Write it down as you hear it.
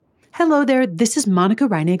Hello there, this is Monica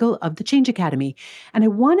Reinagel of the Change Academy, and I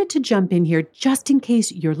wanted to jump in here just in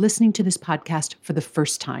case you're listening to this podcast for the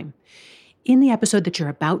first time. In the episode that you're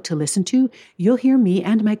about to listen to, you'll hear me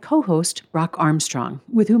and my co-host, Brock Armstrong,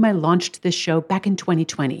 with whom I launched this show back in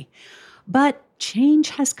 2020. But change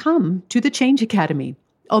has come to the Change Academy.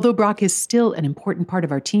 Although Brock is still an important part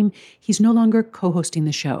of our team, he's no longer co-hosting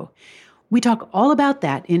the show. We talk all about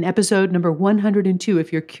that in episode number 102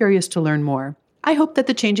 if you're curious to learn more. I hope that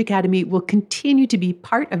the Change Academy will continue to be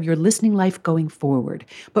part of your listening life going forward.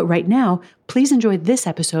 But right now, please enjoy this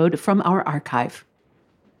episode from our archive.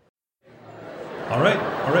 All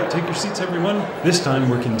right, take your seats, everyone. This time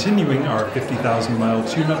we're continuing our 50,000-mile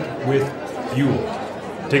tune-up with fuel.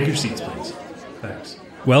 Take your seats, please. Thanks.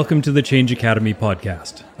 Welcome to the Change Academy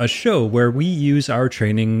podcast, a show where we use our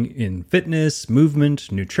training in fitness,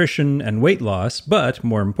 movement, nutrition, and weight loss, but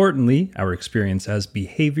more importantly, our experience as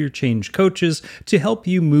behavior change coaches to help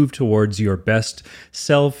you move towards your best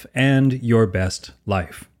self and your best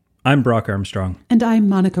life. I'm Brock Armstrong. And I'm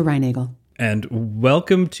Monica Reinagel. And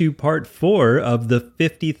welcome to part 4 of the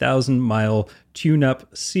 50,000-mile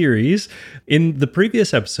tune-up series. In the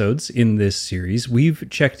previous episodes in this series, we've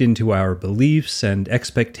checked into our beliefs and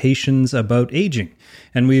expectations about aging,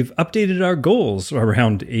 and we've updated our goals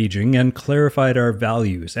around aging and clarified our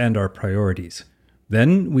values and our priorities.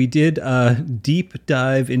 Then we did a deep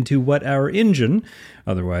dive into what our engine,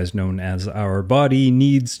 otherwise known as our body,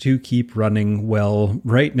 needs to keep running well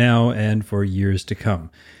right now and for years to come.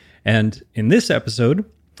 And in this episode,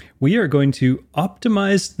 we are going to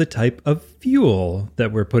optimize the type of fuel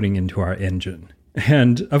that we're putting into our engine.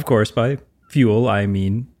 And of course, by fuel, I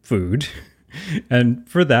mean food. And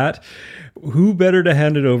for that, who better to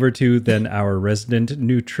hand it over to than our resident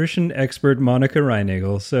nutrition expert, Monica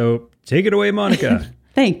Reinagel. So take it away, Monica.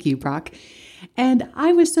 Thank you, Brock. And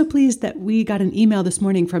I was so pleased that we got an email this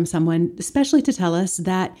morning from someone, especially to tell us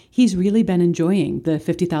that he's really been enjoying the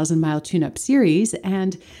 50,000-mile tune-up series.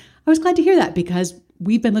 And I was glad to hear that because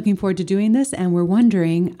we've been looking forward to doing this and we're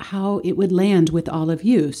wondering how it would land with all of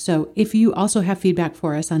you. So if you also have feedback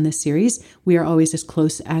for us on this series, we are always as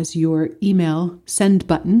close as your email send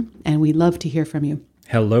button, and we love to hear from you.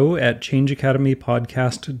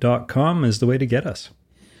 hello@changeacademypodcast.com is the way to get us.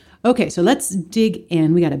 Okay, so let's dig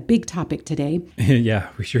in. We got a big topic today. Yeah,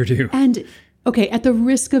 we sure do. And okay, at the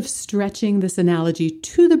risk of stretching this analogy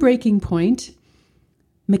to the breaking point,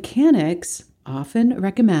 mechanics often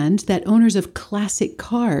recommend that owners of classic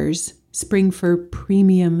cars spring for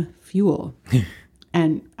premium fuel.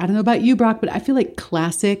 And I don't know about you, Brock, but I feel like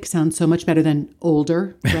classic sounds so much better than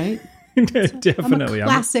older, right? Definitely. I'm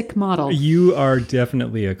a classic model. You are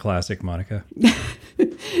definitely a classic, Monica.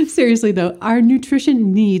 Seriously, though, our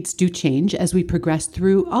nutrition needs do change as we progress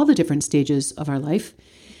through all the different stages of our life.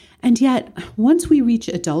 And yet, once we reach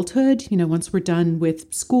adulthood, once we're done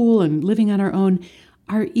with school and living on our own,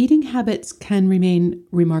 our eating habits can remain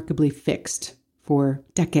remarkably fixed for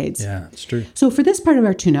decades. Yeah, it's true. So for this part of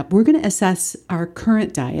our tune-up, we're going to assess our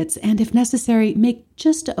current diets and, if necessary, make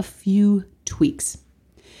just a few tweaks.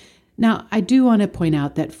 Now, I do want to point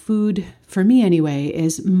out that food, for me anyway,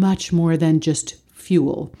 is much more than just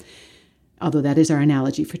fuel, although that is our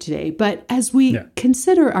analogy for today. But as we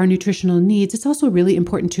consider our nutritional needs, it's also really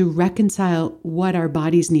important to reconcile what our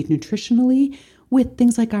bodies need nutritionally with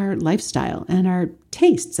things like our lifestyle and our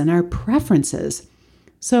tastes and our preferences.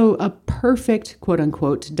 So a perfect, quote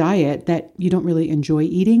unquote, diet that you don't really enjoy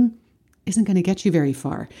eating isn't going to get you very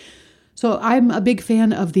far. So I'm a big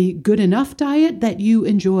fan of the good enough diet that you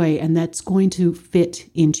enjoy and that's going to fit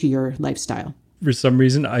into your lifestyle. For some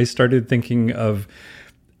reason, I started thinking of,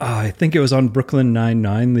 I think it was on Brooklyn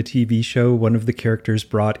Nine-Nine, the TV show. One of the characters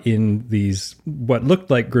brought in these, what looked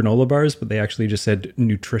like granola bars, but they actually just said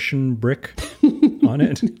nutrition brick on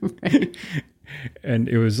it. Right. And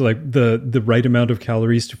it was like the right amount of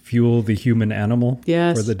calories to fuel the human animal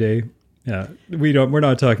for the day. Yeah, we're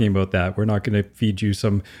not talking about that. We're not going to feed you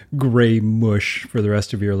some gray mush for the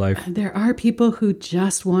rest of your life. There are people who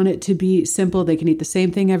just want it to be simple. They can eat the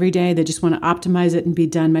same thing every day. They just want to optimize it and be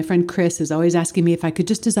done. My friend Chris is always asking me if I could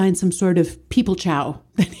just design some sort of people chow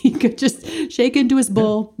that he could just shake into his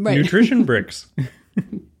bowl. Yeah. Right. Nutrition bricks.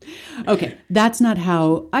 Okay, that's not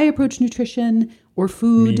how I approach nutrition or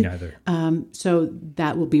food. Me neither. So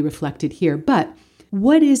that will be reflected here. But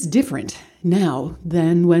what is different now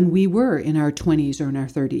than when we were in our 20s or in our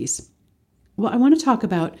 30s? Well, I want to talk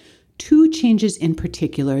about two changes in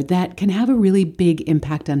particular that can have a really big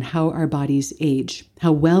impact on how our bodies age,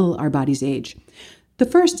 how well our bodies age. The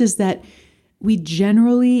first is that we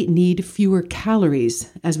generally need fewer calories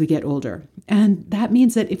as we get older. And that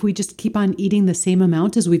means that if we just keep on eating the same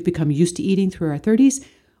amount as we've become used to eating through our 30s,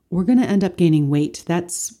 we're going to end up gaining weight.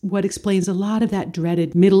 That's what explains a lot of that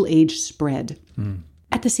dreaded middle age spread.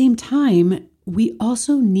 At the same time, we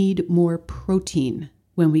also need more protein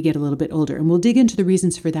when we get a little bit older. And we'll dig into the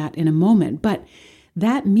reasons for that in a moment. But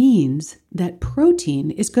that means that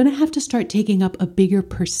protein is going to have to start taking up a bigger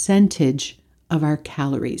percentage of our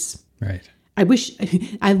calories. Right.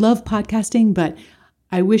 I love podcasting, but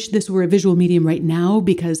I wish this were a visual medium right now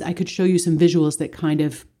because I could show you some visuals that kind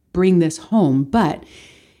of bring this home. But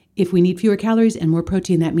if we need fewer calories and more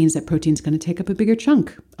protein, that means that protein is going to take up a bigger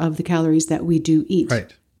chunk of the calories that we do eat.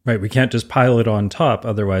 Right. We can't just pile it on top.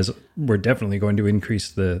 Otherwise, we're definitely going to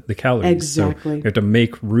increase the calories. Exactly. So we have to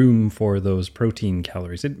make room for those protein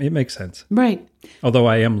calories. It makes sense. Right. Although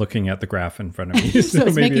I am looking at the graph in front of me. So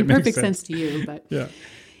it's making perfect sense to you. But yeah.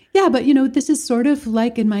 Yeah, but this is sort of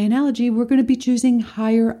like in my analogy, we're going to be choosing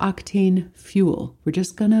higher octane fuel. We're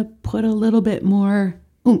just going to put a little bit more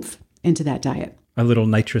oomph into that diet. A little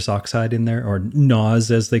nitrous oxide in there, or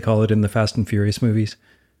NOS as they call it in the Fast and Furious movies.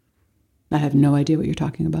 I have no idea what you're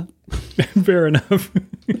talking about. Fair enough.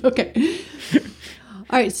 Okay.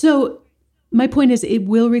 All right. So my point is it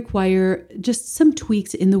will require just some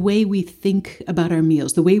tweaks in the way we think about our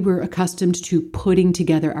meals, the way we're accustomed to putting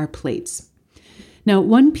together our plates. Now,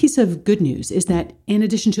 one piece of good news is that in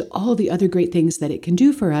addition to all the other great things that it can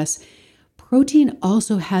do for us, protein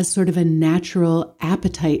also has sort of a natural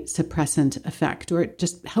appetite suppressant effect, or it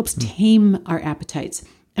just helps tame our appetites.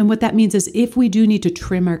 And what that means is if we do need to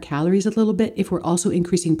trim our calories a little bit, if we're also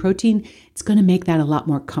increasing protein, it's going to make that a lot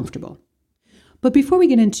more comfortable. But before we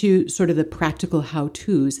get into sort of the practical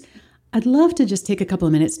how-tos, I'd love to just take a couple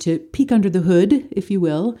of minutes to peek under the hood, if you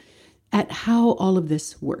will, at how all of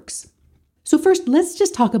this works. So first, let's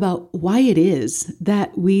just talk about why it is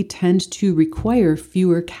that we tend to require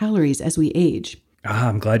fewer calories as we age.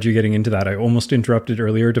 I'm glad you're getting into that. I almost interrupted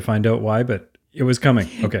earlier to find out why, but it was coming.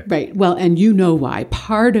 Okay. Right. Well, and you know why.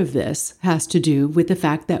 Part of this has to do with the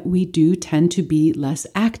fact that we do tend to be less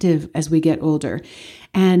active as we get older.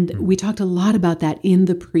 And we talked a lot about that in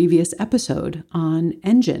the previous episode on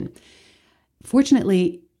Engine.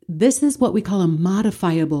 Fortunately, this is what we call a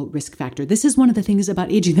modifiable risk factor. This is one of the things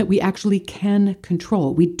about aging that we actually can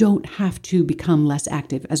control. We don't have to become less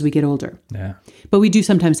active as we get older. Yeah. But we do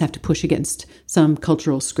sometimes have to push against some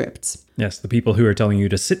cultural scripts. Yes, the people who are telling you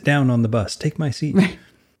to sit down on the bus, take my seat. Right.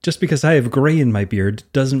 Just because I have gray in my beard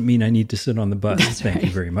doesn't mean I need to sit on the bus. That's Thank right.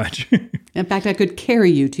 you very much. In fact, I could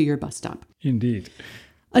carry you to your bus stop. Indeed.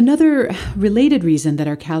 Another related reason that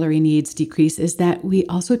our calorie needs decrease is that we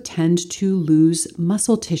also tend to lose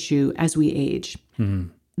muscle tissue as we age.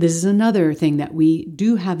 This is another thing that we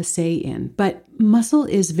do have a say in, but muscle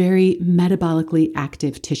is very metabolically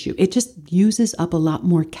active tissue. It just uses up a lot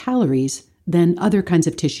more calories than other kinds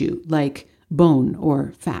of tissue like bone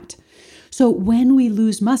or fat. So when we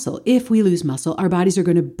lose muscle, if we lose muscle, our bodies are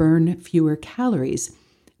going to burn fewer calories.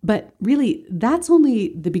 But really, that's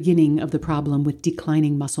only the beginning of the problem with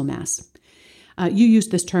declining muscle mass. You used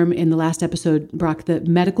this term in the last episode, Brock. The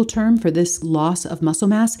medical term for this loss of muscle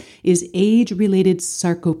mass is age-related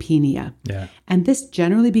sarcopenia. Yeah. And this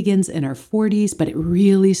generally begins in our 40s, but it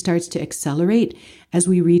really starts to accelerate as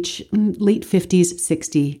we reach late 50s,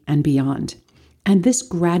 60, and beyond. And this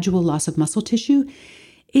gradual loss of muscle tissue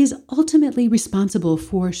is ultimately responsible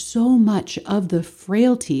for so much of the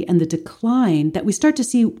frailty and the decline that we start to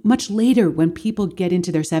see much later when people get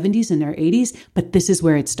into their 70s and their 80s, but this is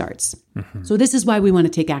where it starts. So this is why we want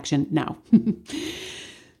to take action now.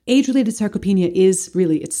 Age-related sarcopenia is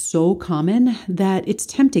really, it's so common that it's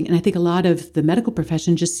tempting. And I think a lot of the medical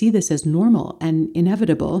profession just see this as normal and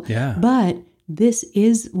inevitable. Yeah. But this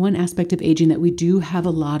is one aspect of aging that we do have a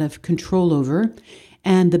lot of control over.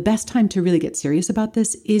 And the best time to really get serious about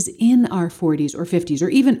this is in our 40s or 50s or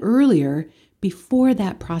even earlier, before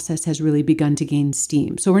that process has really begun to gain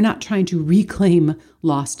steam. So we're not trying to reclaim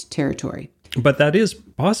lost territory. But that is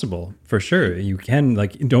possible for sure. You can,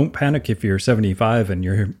 don't panic if you're 75 and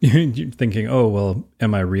you're thinking, oh, well,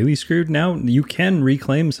 am I really screwed now? You can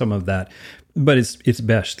reclaim some of that. But it's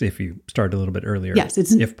best if you start a little bit earlier. Yes,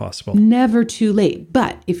 it's if possible. Never too late.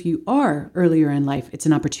 But if you are earlier in life, it's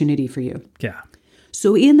an opportunity for you. Yeah.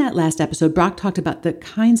 So in that last episode, Brock talked about the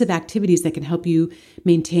kinds of activities that can help you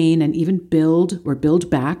maintain and even build or build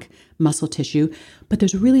back muscle tissue. But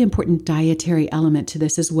there's a really important dietary element to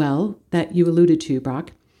this as well that you alluded to,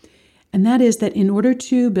 Brock. And that is that in order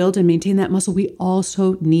to build and maintain that muscle, we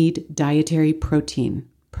also need dietary protein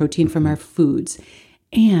from our foods.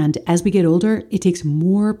 And as we get older, it takes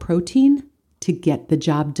more protein to get the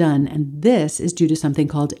job done. And this is due to something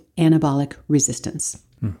called anabolic resistance.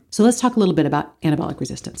 So let's talk a little bit about anabolic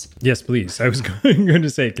resistance. Yes, please. I was going to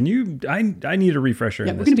say, I need a refresher.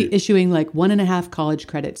 Yeah, we're going to be issuing like 1.5 college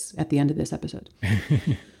credits at the end of this episode.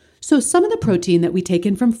 So some of the protein that we take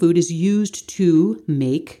in from food is used to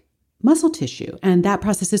make muscle tissue. And that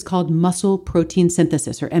process is called muscle protein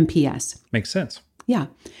synthesis, or MPS. Makes sense. Yeah.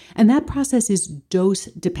 And that process is dose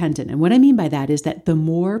dependent. And what I mean by that is that the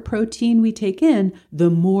more protein we take in,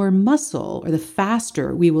 the more muscle, or the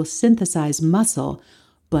faster we will synthesize muscle,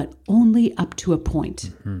 but only up to a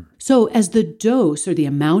point. Mm-hmm. So as the dose, or the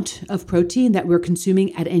amount of protein that we're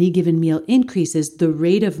consuming at any given meal increases, the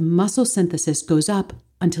rate of muscle synthesis goes up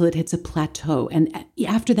until it hits a plateau. And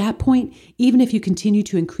after that point, even if you continue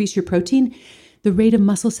to increase your protein, the rate of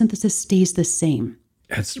muscle synthesis stays the same.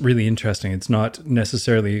 That's really interesting. It's not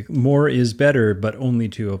necessarily more is better, but only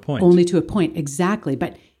to a point. Only to a point, exactly.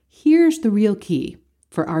 But here's the real key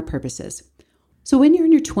for our purposes. So when you're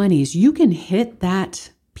in your 20s, you can hit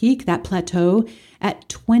that peak, that plateau, at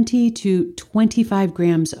 20 to 25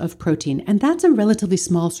 grams of protein. And that's a relatively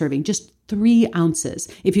small serving, just 3 ounces.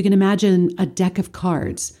 If you can imagine a deck of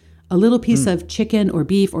cards, a little piece of chicken or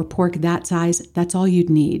beef or pork that size, that's all you'd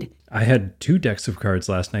need. I had 2 decks of cards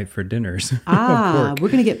last night for dinners. We're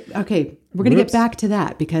going to get back to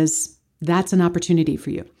that, because that's an opportunity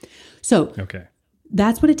for you. So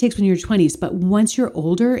that's what it takes when you're in your 20s. But once you're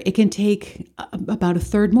older, it can take about a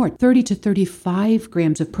third more, 30 to 35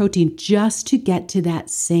 grams of protein just to get to that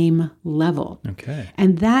same level. Okay.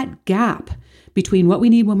 And that gap between what we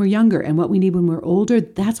need when we're younger and what we need when we're older,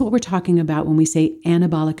 that's what we're talking about when we say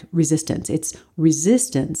anabolic resistance. It's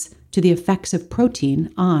resistance to the effects of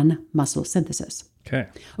protein on muscle synthesis.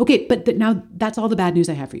 Okay, but now that's all the bad news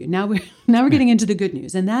I have for you. Now we're getting into the good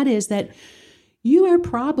news, and that is that you are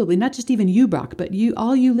probably, not just even you, Brock, but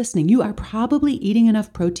all you listening, you are probably eating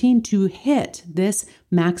enough protein to hit this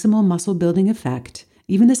maximal muscle building effect,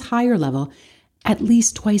 even this higher level, at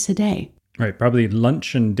least twice a day. Right, probably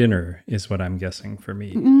lunch and dinner is what I'm guessing for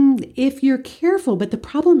me. If you're careful, but the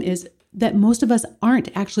problem is that most of us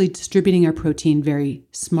aren't actually distributing our protein very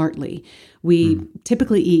smartly. We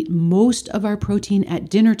typically eat most of our protein at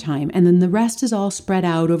dinner time, and then the rest is all spread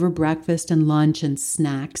out over breakfast and lunch and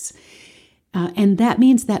snacks. And that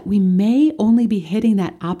means that we may only be hitting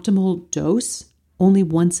that optimal dose only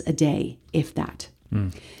once a day, if that.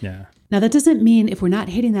 Yeah. Now, that doesn't mean if we're not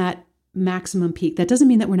hitting that maximum peak, that doesn't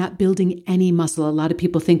mean that we're not building any muscle. A lot of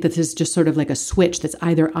people think that this is just sort of like a switch that's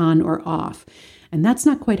either on or off. And that's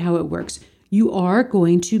not quite how it works. You are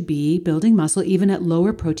going to be building muscle even at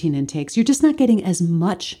lower protein intakes. You're just not getting as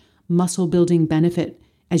much muscle building benefit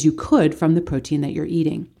as you could from the protein that you're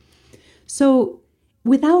eating. So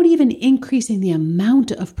without even increasing the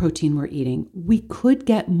amount of protein we're eating, we could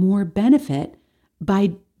get more benefit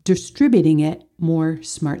by distributing it more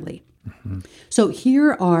smartly. So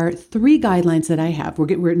here are 3 guidelines that I have.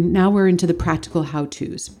 We're into the practical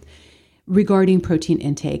how-tos regarding protein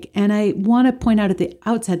intake. And I want to point out at the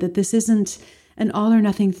outset that this isn't an all or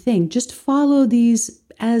nothing thing. Just follow these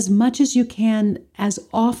as much as you can, as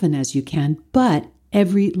often as you can, but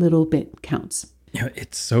every little bit counts. Yeah,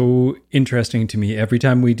 it's so interesting to me every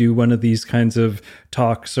time we do one of these kinds of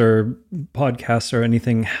talks or podcasts or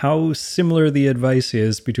anything, how similar the advice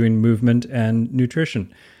is between movement and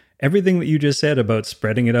nutrition. Everything that you just said about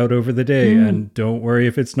spreading it out over the day and don't worry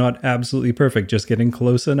if it's not absolutely perfect, just getting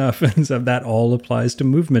close enough. And so that all applies to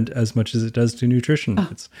movement as much as it does to nutrition.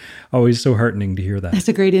 It's always so heartening to hear that. That's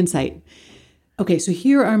a great insight. Okay, so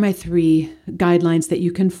here are my 3 guidelines that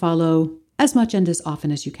you can follow as much and as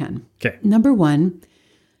often as you can. Okay. Number 1,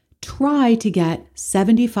 try to get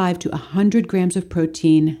 75 to 100 grams of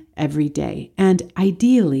protein every day. And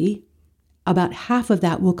ideally, about half of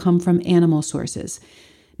that will come from animal sources.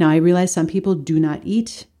 Now, I realize some people do not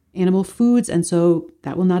eat animal foods, and so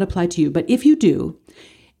that will not apply to you. But if you do,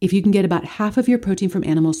 if you can get about half of your protein from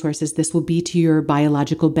animal sources, this will be to your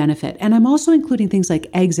biological benefit. And I'm also including things like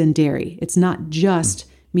eggs and dairy. It's not just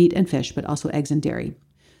meat and fish, but also eggs and dairy.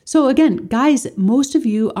 So again, guys, most of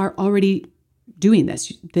you are already doing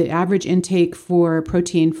this. The average intake for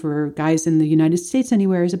protein for guys in the United States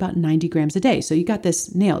anywhere is about 90 grams a day. So you got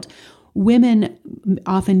this nailed. Women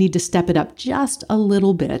often need to step it up just a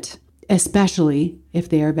little bit, especially if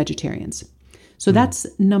they are vegetarians. So that's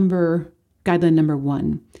guideline number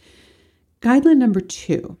 1. Guideline number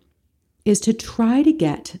 2 is to try to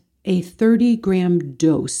get a 30-gram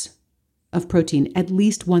dose of protein at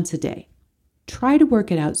least once a day. Try to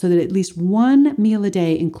work it out so that at least one meal a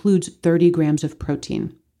day includes 30 grams of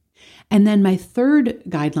protein. And then my 3rd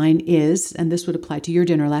guideline is, and this would apply to your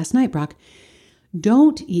dinner last night, Brock,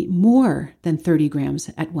 don't eat more than 30 grams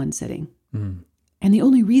at one sitting. And the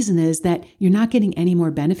only reason is that you're not getting any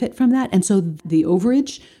more benefit from that. And so the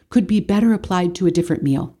overage could be better applied to a different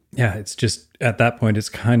meal. Yeah, it's just at that point, it's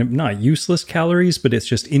kind of not useless calories, but it's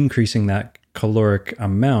just increasing that caloric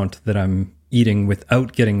amount that I'm eating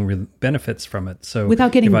without getting benefits from it. So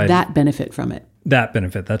without getting that benefit from it. That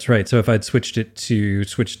benefit, that's right. So if I'd switched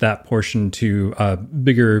that portion to a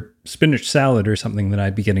bigger spinach salad or something, then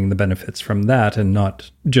I'd be getting the benefits from that and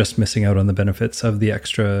not just missing out on the benefits of the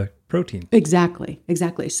extra protein. Exactly.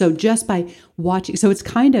 So just by watching, so it's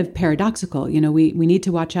kind of paradoxical. You know, we need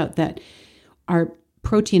to watch out that our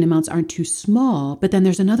protein amounts aren't too small, but then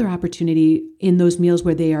there's another opportunity in those meals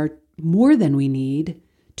where they are more than we need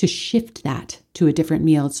to shift that to a different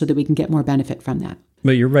meal so that we can get more benefit from that.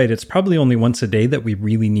 But you're right. It's probably only once a day that we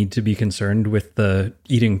really need to be concerned with the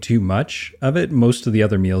eating too much of it. Most of the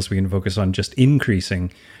other meals we can focus on just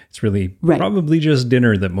increasing. It's really probably just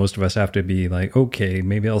dinner that most of us have to be like, okay,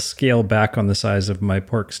 maybe I'll scale back on the size of my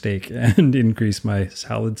pork steak and increase my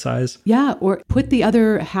salad size. Yeah, or put the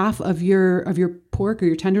other half of your pork or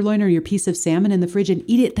your tenderloin or your piece of salmon in the fridge and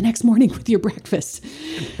eat it the next morning with your breakfast.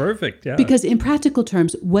 Perfect, yeah. Because in practical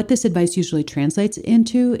terms, what this advice usually translates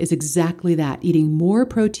into is exactly that, eating more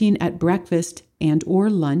protein at breakfast and or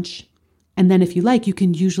lunch. And then if you like, you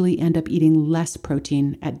can usually end up eating less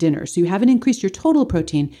protein at dinner. So you haven't increased your total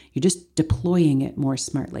protein, you're just deploying it more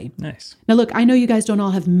smartly. Nice. Now look, I know you guys don't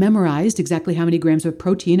all have memorized exactly how many grams of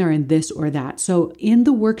protein are in this or that. So in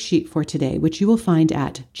the worksheet for today, which you will find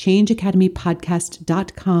at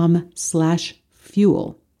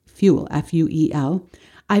changeacademypodcast.com/fuel, F-U-E-L,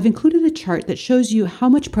 I've included a chart that shows you how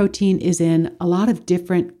much protein is in a lot of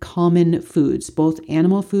different common foods, both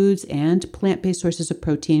animal foods and plant-based sources of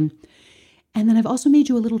protein. And then I've also made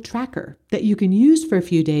you a little tracker that you can use for a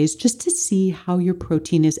few days just to see how your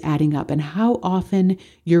protein is adding up and how often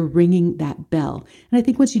you're ringing that bell. And I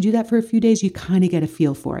think once you do that for a few days, you kind of get a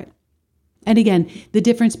feel for it. And again, the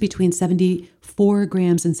difference between 74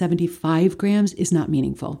 grams and 75 grams is not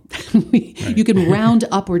meaningful. You can round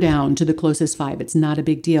up or down to the closest 5. It's not a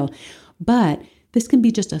big deal. But this can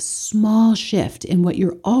be just a small shift in what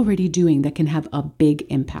you're already doing that can have a big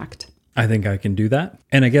impact. I think I can do that.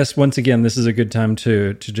 And I guess, once again, this is a good time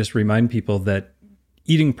to just remind people that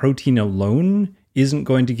eating protein alone isn't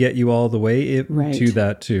going to get you all the way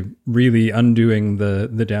to really undoing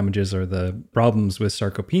the damages or the problems with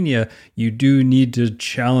sarcopenia. You do need to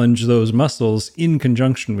challenge those muscles in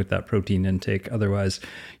conjunction with that protein intake. Otherwise,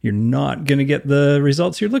 you're not going to get the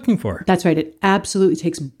results you're looking for. That's right. It absolutely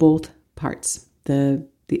takes both parts, the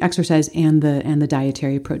exercise and the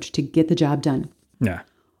dietary approach to get the job done. Yeah.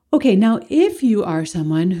 Okay, now if you are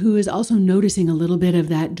someone who is also noticing a little bit of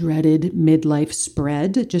that dreaded midlife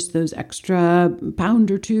spread, just those extra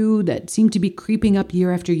pound or two that seem to be creeping up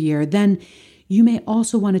year after year, then you may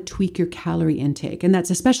also want to tweak your calorie intake. And that's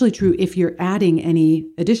especially true if you're adding any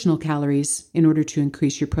additional calories in order to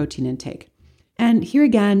increase your protein intake. And here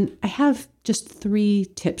again, I have just 3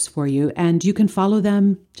 tips for you, and you can follow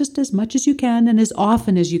them just as much as you can and as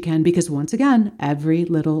often as you can, because once again, every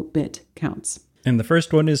little bit counts. And the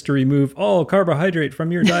first one is to remove all carbohydrate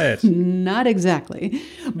from your diet. Not exactly,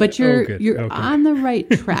 but you're on the right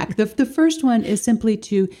track. The first one is simply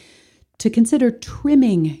to consider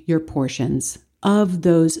trimming your portions of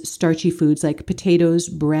those starchy foods like potatoes,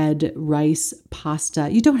 bread, rice, pasta.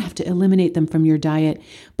 You don't have to eliminate them from your diet.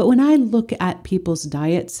 But when I look at people's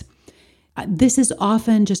diets, this is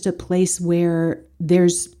often just a place where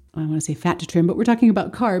there's, I want to say fat to trim, but we're talking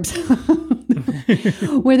about carbs,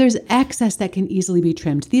 where there's excess that can easily be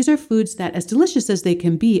trimmed. These are foods that, as delicious as they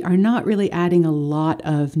can be, are not really adding a lot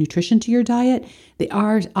of nutrition to your diet. They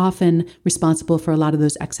are often responsible for a lot of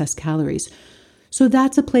those excess calories. So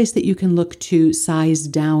that's a place that you can look to size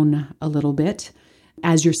down a little bit.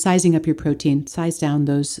 As you're sizing up your protein, size down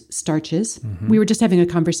those starches. Mm-hmm. We were just having a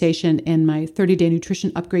conversation in my 30-day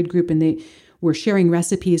nutrition upgrade group, and they were sharing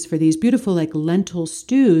recipes for these beautiful like lentil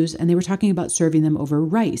stews, and they were talking about serving them over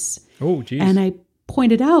rice. Oh, geez. And I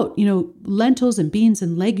pointed out, lentils and beans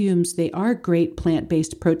and legumes, they are great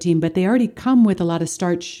plant-based protein, but they already come with a lot of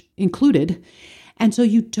starch included. And so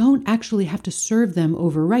you don't actually have to serve them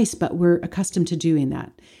over rice, but we're accustomed to doing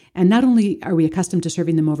that. And not only are we accustomed to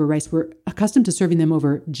serving them over rice, we're accustomed to serving them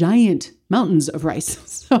over giant mountains of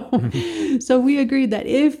rice. So we agreed that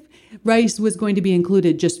if rice was going to be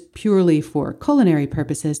included just purely for culinary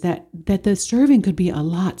purposes, that the serving could be a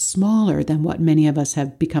lot smaller than what many of us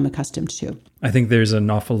have become accustomed to. I think there's an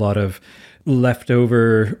awful lot of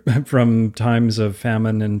leftover from times of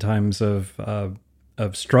famine and times of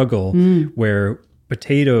struggle where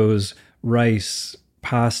potatoes, rice,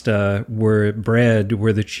 pasta, bread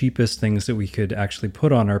were the cheapest things that we could actually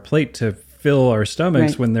put on our plate to fill our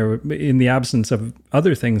stomachs Right. when they're in the absence of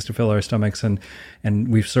other things to fill our stomachs. And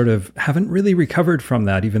we've sort of haven't really recovered from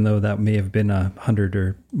that, even though that may have been 100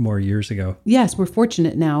 or more years ago. Yes, we're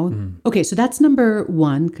fortunate now. Okay, so that's number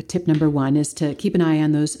one. Tip number one is to keep an eye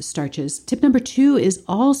on those starches. Tip number two is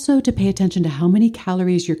also to pay attention to how many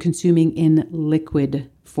calories you're consuming in liquid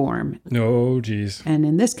form. Oh, geez. And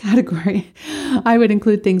in this category, I would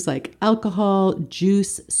include things like alcohol,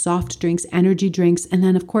 juice, soft drinks, energy drinks, and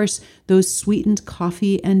then, of course, those sweetened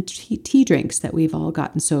coffee and tea drinks that we've all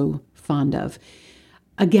gotten so fond of.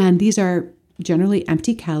 Again, these are generally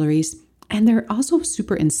empty calories, and they're also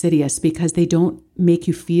super insidious because they don't make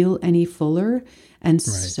you feel any fuller. And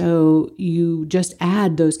so you just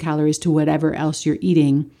add those calories to whatever else you're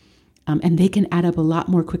eating. And they can add up a lot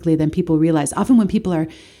more quickly than people realize. Often when people are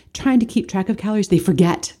trying to keep track of calories, they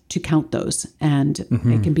forget to count those. And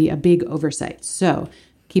it can be a big oversight. So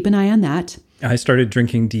keep an eye on that. I started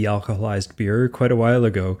drinking de-alcoholized beer quite a while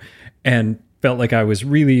ago and felt like I was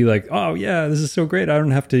really like, oh yeah, this is so great. I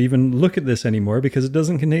don't have to even look at this anymore because it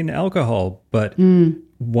doesn't contain alcohol. But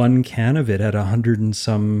one can of it had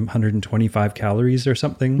 125 calories or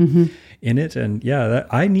something in it. And yeah,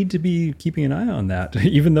 I need to be keeping an eye on that.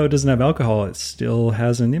 Even though it doesn't have alcohol, it still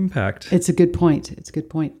has an impact. It's a good point. It's a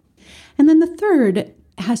good point. And then the third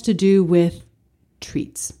has to do with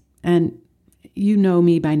treats. And you know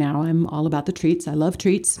me by now. I'm all about the treats. I love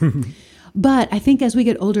treats. But I think as we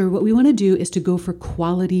get older, what we want to do is to go for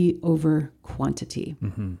quality over quantity.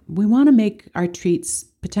 We want to make our treats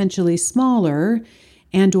potentially smaller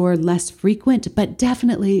and or less frequent, but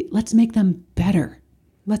definitely let's make them better.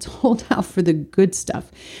 Let's hold out for the good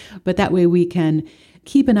stuff. But that way we can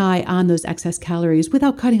keep an eye on those excess calories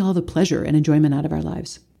without cutting all the pleasure and enjoyment out of our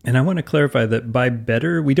lives. And I want to clarify that by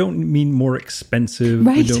better, we don't mean more expensive.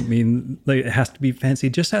 Right. We don't mean like it has to be fancy.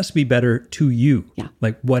 It just has to be better to you. Yeah.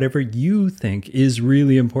 Like whatever you think is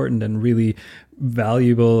really important and really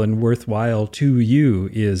valuable and worthwhile to you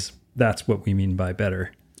that's what we mean by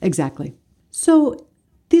better. Exactly. So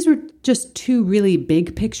these were just two really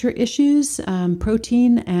big picture issues,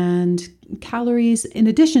 protein and calories. In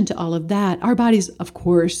addition to all of that, our bodies, of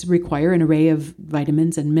course, require an array of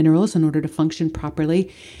vitamins and minerals in order to function properly.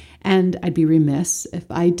 And I'd be remiss if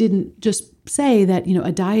I didn't just say that,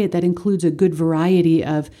 a diet that includes a good variety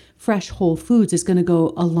of fresh whole foods is going to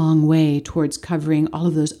go a long way towards covering all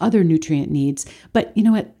of those other nutrient needs. But you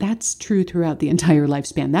know what? That's true throughout the entire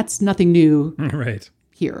lifespan. That's nothing new Right.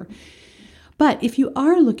 here. But if you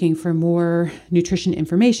are looking for more nutrition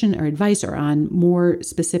information or advice or on more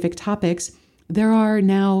specific topics, there are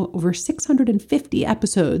now over 650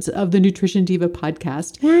 episodes of the Nutrition Diva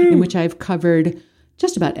podcast in which I've covered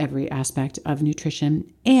just about every aspect of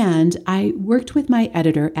nutrition. And I worked with my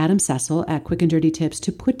editor, Adam Cecil at Quick and Dirty Tips,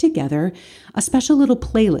 to put together a special little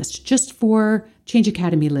playlist just for Change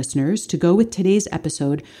Academy listeners to go with today's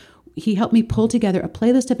episode. He helped me pull together a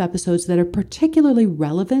playlist of episodes that are particularly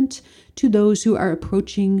relevant to those who are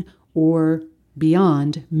approaching or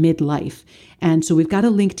beyond midlife. And so we've got a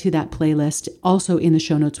link to that playlist also in the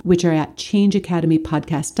show notes, which are at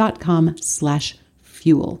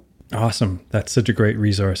changeacademypodcast.com/fuel. Awesome. That's such a great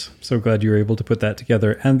resource. So glad you were able to put that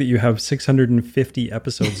together and that you have 650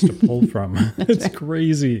 episodes to pull from. It's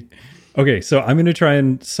crazy. Okay, so I'm going to try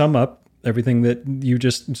and sum up everything that you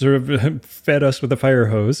just sort of fed us with a fire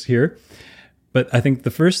hose here. But I think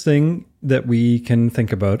the first thing that we can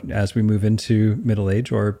think about as we move into middle age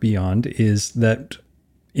or beyond is that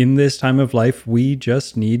in this time of life, we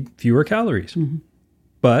just need fewer calories,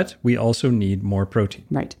 but we also need more protein.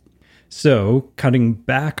 Right. So cutting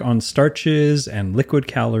back on starches and liquid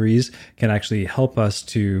calories can actually help us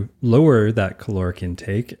to lower that caloric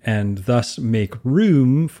intake and thus make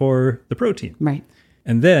room for the protein. Right.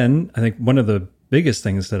 And then I think one of the biggest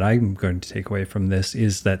things that I'm going to take away from this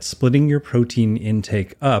is that splitting your protein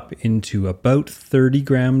intake up into about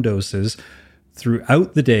 30-gram doses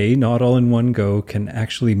throughout the day, not all in one go, can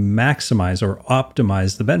actually maximize or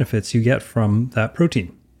optimize the benefits you get from that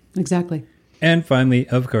protein. Exactly. And finally,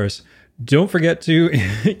 of course, don't forget to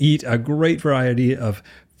eat a great variety of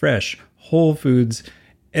fresh, whole foods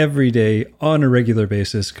every day on a regular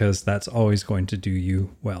basis, because that's always going to do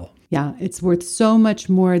you well. Yeah, it's worth so much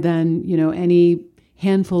more than, any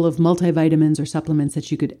handful of multivitamins or supplements that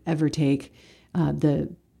you could ever take. The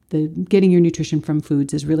getting your nutrition from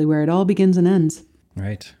foods is really where it all begins and ends.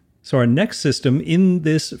 Right. So our next system in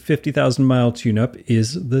this 50,000-mile tune-up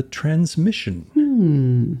is the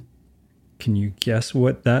transmission. Can you guess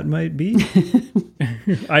what that might be?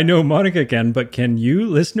 I know Monica can, but can you,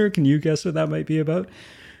 listener, can you guess what that might be about?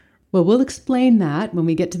 Well, we'll explain that when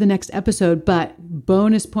we get to the next episode, but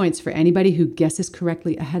bonus points for anybody who guesses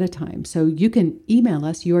correctly ahead of time. So you can email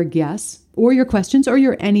us your guess or your questions or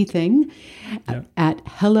your anything at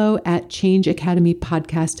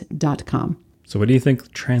hello@changeacademypodcast.com. So what do you think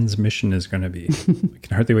transmission is going to be? I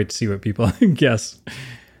can hardly wait to see what people guess.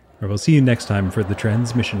 Or we'll see you next time for the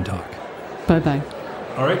transmission talk. Bye-bye.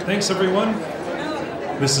 All right, thanks everyone.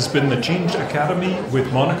 This has been the Change Academy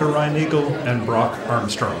with Monica Reinagel and Brock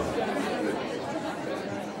Armstrong.